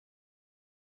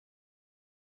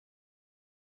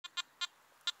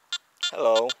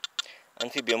Hello,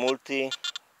 Anfibio Multi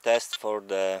test for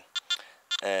the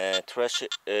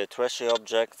trashy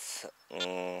objects.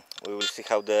 We will see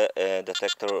how the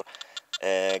detector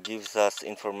gives us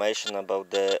information about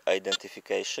the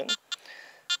identification.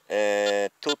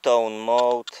 Two-tone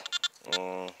mode.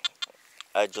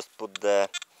 I just put the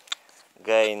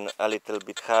gain a little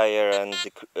bit higher and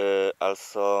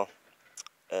also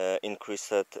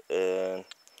increase it.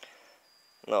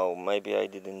 No, maybe I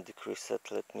didn't decrease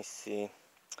it. Let me see.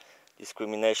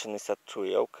 Discrimination is at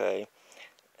 3. Okay.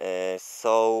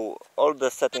 So all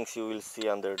the settings you will see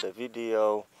under the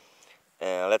video.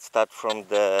 Let's start from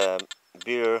the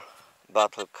beer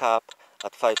bottle cap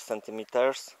at 5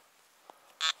 centimeters.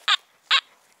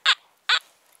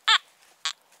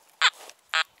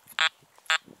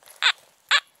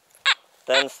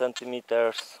 Ten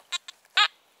centimeters.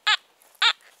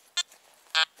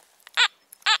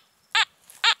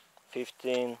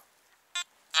 15.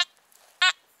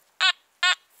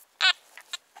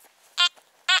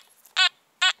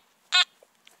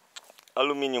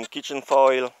 Aluminium kitchen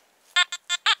foil.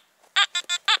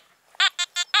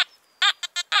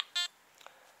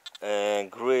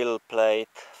 Grill plate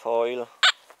foil.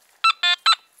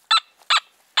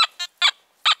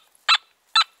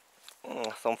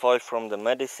 Some foil from the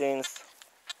medicines.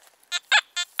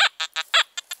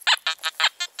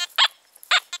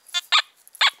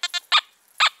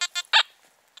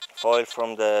 Foil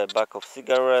from the back of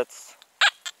cigarettes.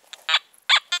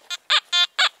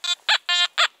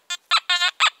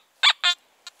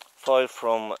 Foil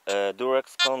from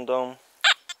Durex condom.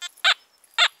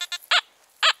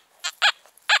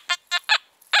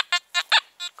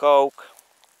 Coke.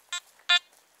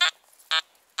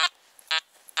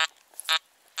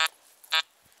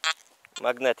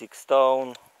 Magnetic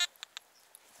stone.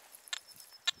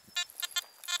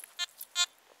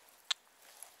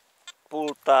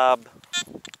 Pull tab.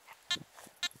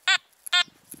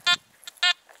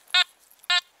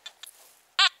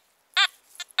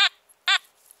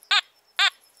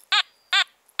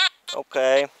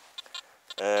 Okay.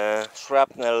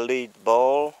 Shrapnel lead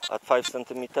ball at 5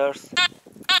 centimeters.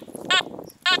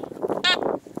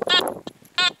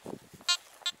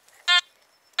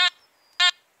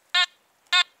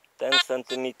 Ten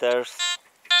centimeters.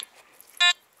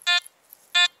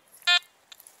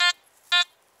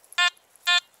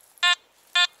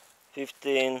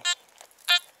 15.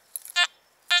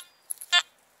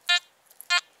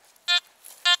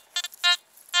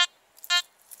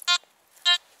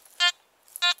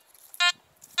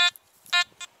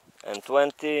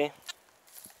 20.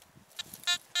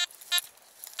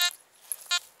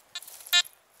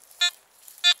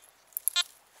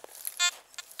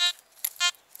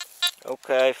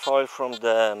 Okay, foil from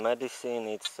the medicine.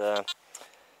 It's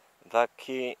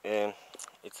vacuum.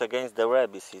 It's against the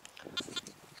rabies.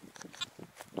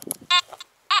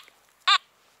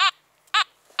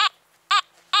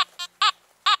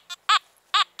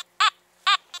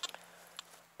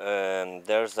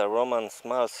 There's a Roman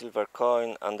small silver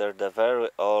coin under the very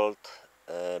old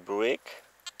brick.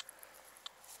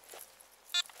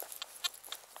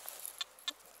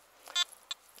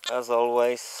 As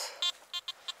always,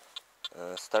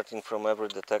 starting from every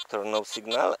detector, no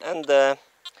signal, and the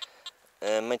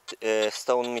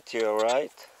stone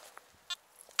meteorite.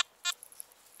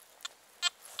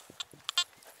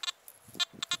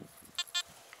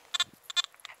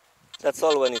 That's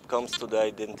all when it comes to the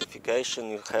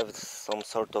identification. You have some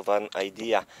sort of an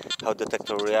idea how the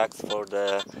detector reacts for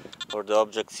the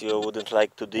objects you wouldn't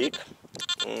like to dig.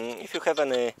 If you have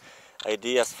any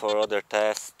ideas for other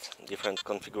tests, different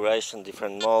configuration,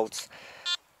 different modes,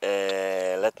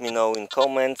 let me know in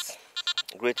comments.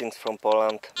 Greetings from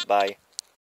Poland. Bye.